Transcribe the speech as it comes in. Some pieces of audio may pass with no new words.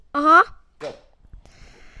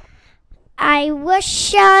I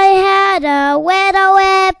wish I had a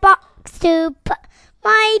little box to put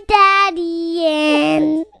my daddy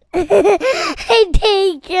in. I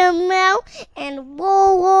take him out and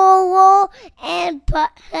roll, and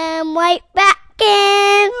put him right back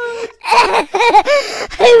in.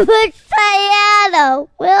 I wish I had a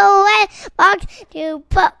little red box to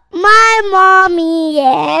put my mommy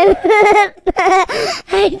in.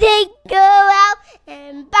 I take her out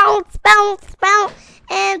and bounce,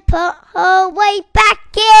 and put her right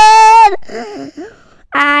back in.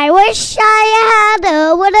 I wish I had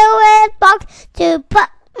a little red box to put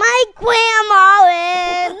my grandma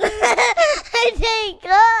in. I take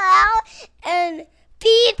her out and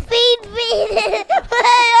feed, put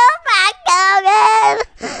her back again.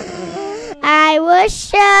 I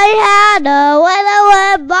wish I had a little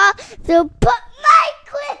red box to put my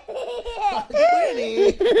Quinny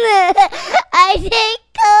in. I take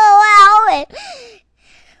her out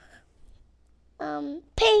and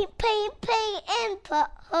paint, and put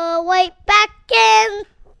her right back in.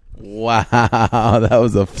 Wow, that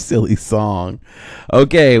was a silly song.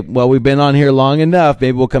 Okay, well, we've been on here long enough.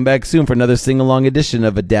 Maybe we'll come back soon for another sing-along edition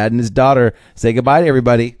of A Dad and His Daughter. Say goodbye to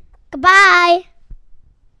everybody. Goodbye.